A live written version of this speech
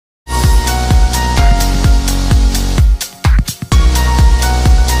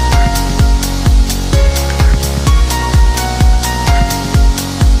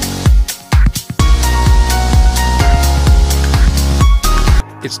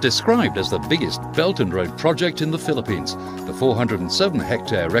It's described as the biggest Belt and Road project in the Philippines. The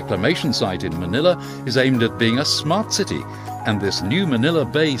 407-hectare reclamation site in Manila is aimed at being a smart city, and this new Manila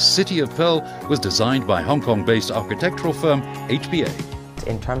Bay City of Pearl was designed by Hong Kong-based architectural firm HBA.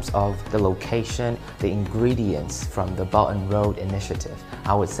 In terms of the location, the ingredients from the Belt and Road initiative,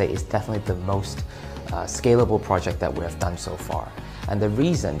 I would say it's definitely the most scalable project that we have done so far. And the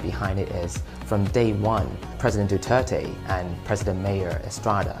reason behind it is, from day one, President Duterte and President Mayor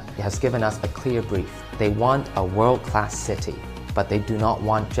Estrada has given us a clear brief. They want a world-class city, but they do not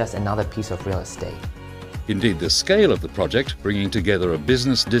want just another piece of real estate. Indeed, the scale of the project, bringing together a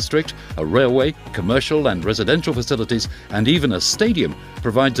business district, a railway, commercial and residential facilities, and even a stadium,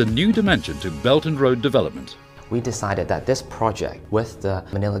 provides a new dimension to Belt and Road development. We decided that this project with the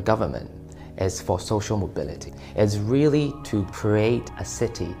Manila government is for social mobility. It's really to create a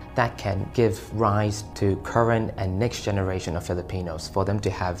city that can give rise to current and next generation of Filipinos, for them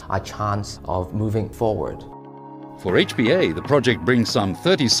to have a chance of moving forward. For HBA, the project brings some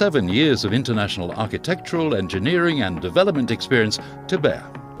 37 years of international architectural, engineering and development experience to bear.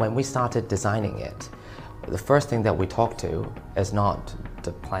 When we started designing it, the first thing that we talked to is not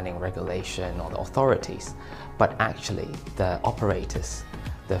the planning regulation or the authorities, but actually the operators,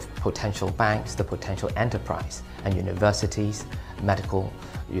 the potential banks, the potential enterprise, and universities, medical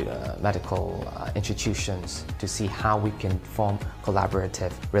institutions, to see how we can form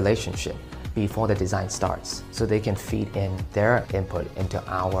collaborative relationship before the design starts, so they can feed in their input into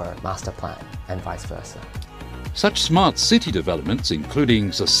our master plan and vice versa. Such smart city developments,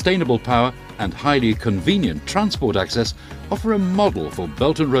 including sustainable power and highly convenient transport access, offer a model for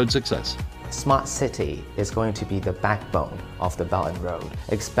Belt and Road success. Smart city is going to be the backbone of the Belt and Road.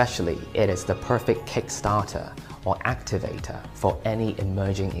 Especially, it is the perfect kickstarter or activator for any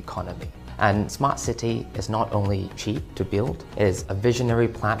emerging economy. And smart city is not only cheap to build, it is a visionary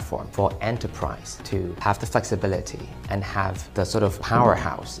platform for enterprise to have the flexibility and have the sort of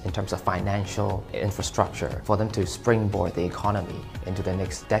powerhouse in terms of financial infrastructure for them to springboard the economy into the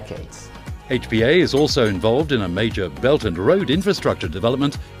next decades. HBA is also involved in a major Belt and Road infrastructure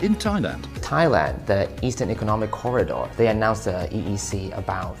development in Thailand. Thailand, the Eastern Economic Corridor, they announced the EEC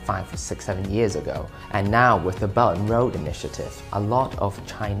about 5, 6, 7 years ago. And now with the Belt and Road initiative, a lot of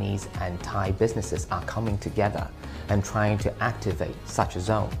Chinese and Thai businesses are coming together and trying to activate such a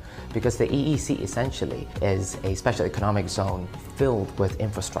zone. Because the EEC essentially is a special economic zone filled with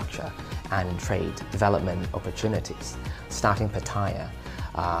infrastructure and trade development opportunities. Starting Pattaya,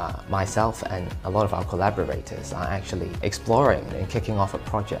 myself and a lot of our collaborators are actually exploring and kicking off a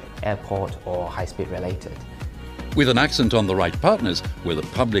project, airport or high-speed related. With an accent on the right partners, whether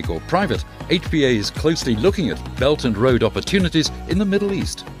public or private, HBA is closely looking at Belt and Road opportunities in the Middle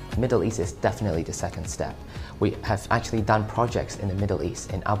East. Middle East is definitely the second step. We have actually done projects in the Middle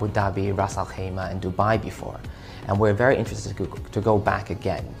East, in Abu Dhabi, Ras Al Khaimah and Dubai before, and we're very interested to go back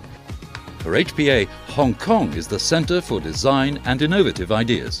again. For HBA, Hong Kong is the center for design and innovative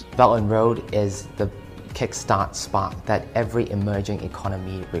ideas. Belt and Road is the kickstart spark that every emerging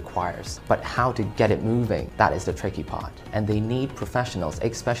economy requires. But how to get it moving, that is the tricky part. And they need professionals,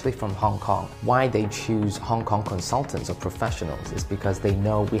 especially from Hong Kong. Why they choose Hong Kong consultants or professionals is because they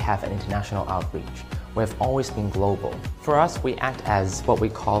know we have an international outreach. We've always been global. For us, we act as what we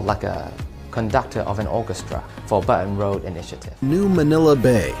call like a conductor of an orchestra for Belt and Road initiative. New Manila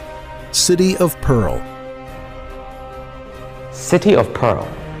Bay, City of Pearl. City of Pearl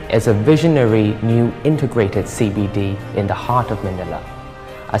is a visionary new integrated CBD in the heart of Manila,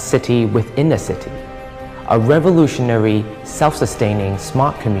 a city within a city, a revolutionary, self-sustaining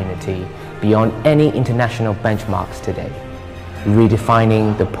smart community beyond any international benchmarks today,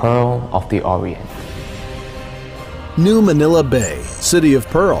 redefining the Pearl of the Orient. New Manila Bay, City of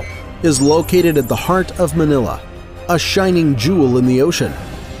Pearl, is located at the heart of Manila, a shining jewel in the ocean.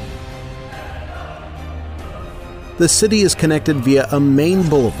 The city is connected via a main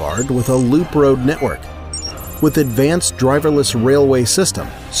boulevard with a loop road network, with advanced driverless railway system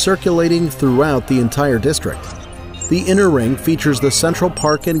circulating throughout the entire district. The inner ring features the Central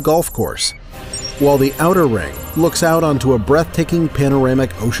Park and golf course, while the outer ring looks out onto a breathtaking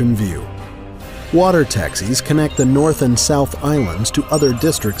panoramic ocean view. Water taxis connect the North and South Islands to other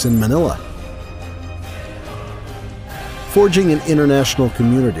districts in Manila, forging an international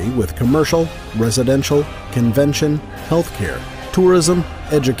community with commercial, residential, convention, healthcare, tourism,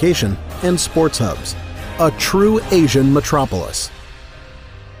 education, and sports hubs. A true Asian metropolis.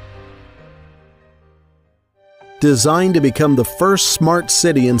 Designed to become the first smart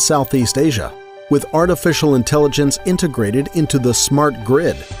city in Southeast Asia, with artificial intelligence integrated into the smart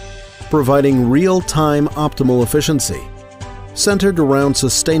grid, providing real-time optimal efficiency. centered around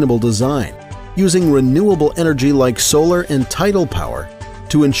sustainable design, using renewable energy like solar and tidal power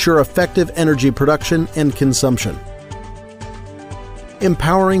to ensure effective energy production and consumption.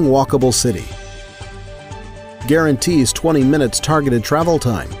 Empowering walkable city. Guarantees 20 minutes targeted travel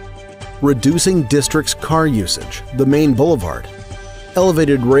time. Reducing district's car usage, the main boulevard.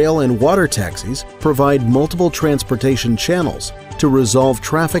 Elevated rail and water taxis provide multiple transportation channels to resolve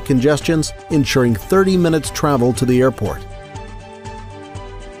traffic congestions, ensuring 30 minutes travel to the airport.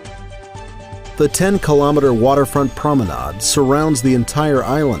 The 10-kilometer waterfront promenade surrounds the entire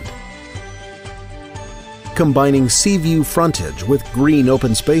island, combining sea view frontage with green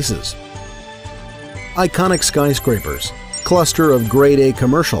open spaces. Iconic skyscrapers, cluster of Grade A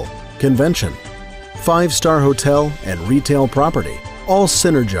commercial, convention, 5-star hotel, and retail property all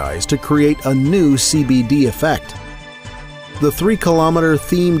synergize to create a new CBD effect. The 3-kilometer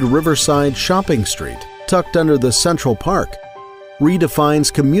themed riverside shopping street, tucked under the Central Park,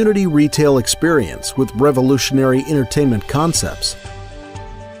 redefines community retail experience with revolutionary entertainment concepts.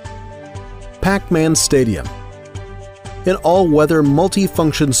 Pac-Man Stadium, an all-weather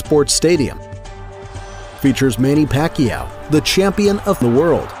multi-function sports stadium, features Manny Pacquiao, the champion of the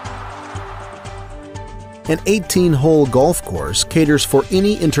world. An 18-hole golf course caters for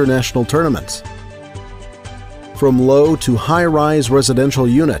any international tournaments. From low to high-rise residential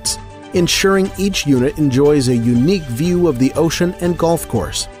units, ensuring each unit enjoys a unique view of the ocean and golf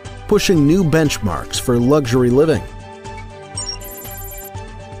course, pushing new benchmarks for luxury living.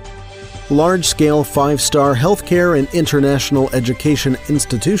 Large-scale 5-star healthcare and international education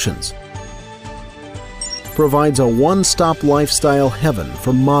institutions provides a one-stop lifestyle heaven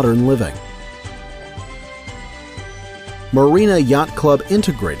for modern living. Marina Yacht Club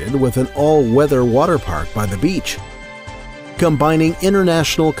integrated with an all-weather water park by the beach, combining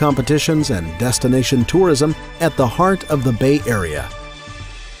international competitions and destination tourism at the heart of the Bay Area.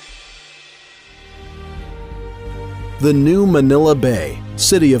 The new Manila Bay,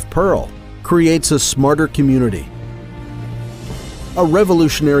 City of Pearl, creates a smarter community, a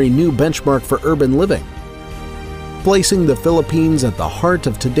revolutionary new benchmark for urban living, placing the Philippines at the heart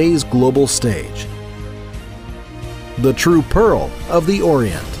of today's global stage. The true pearl of the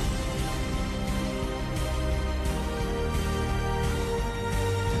Orient.